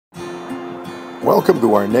Welcome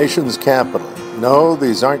to our nation's capital. No,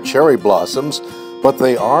 these aren't cherry blossoms, but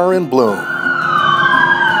they are in bloom.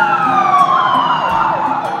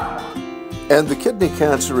 And the Kidney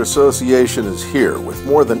Cancer Association is here with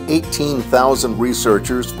more than 18,000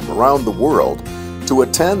 researchers from around the world to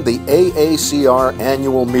attend the AACR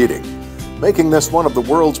annual meeting, making this one of the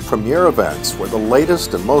world's premier events where the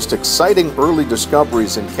latest and most exciting early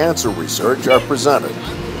discoveries in cancer research are presented.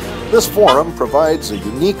 This forum provides a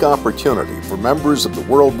unique opportunity for members of the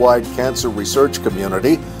worldwide cancer research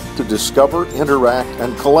community to discover, interact,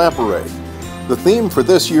 and collaborate. The theme for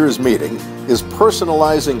this year's meeting is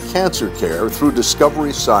Personalizing Cancer Care Through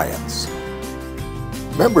Discovery Science.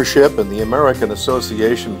 Membership in the American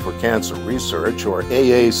Association for Cancer Research, or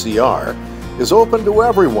AACR, is open to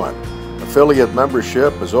everyone. Affiliate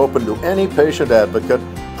membership is open to any patient advocate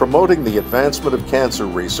promoting the advancement of cancer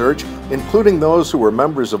research, including those who are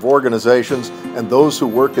members of organizations and those who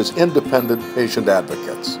work as independent patient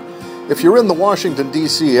advocates. If you're in the Washington,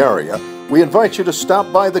 D.C. area, we invite you to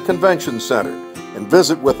stop by the Convention Center and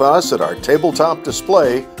visit with us at our tabletop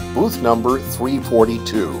display, booth number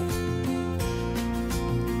 342.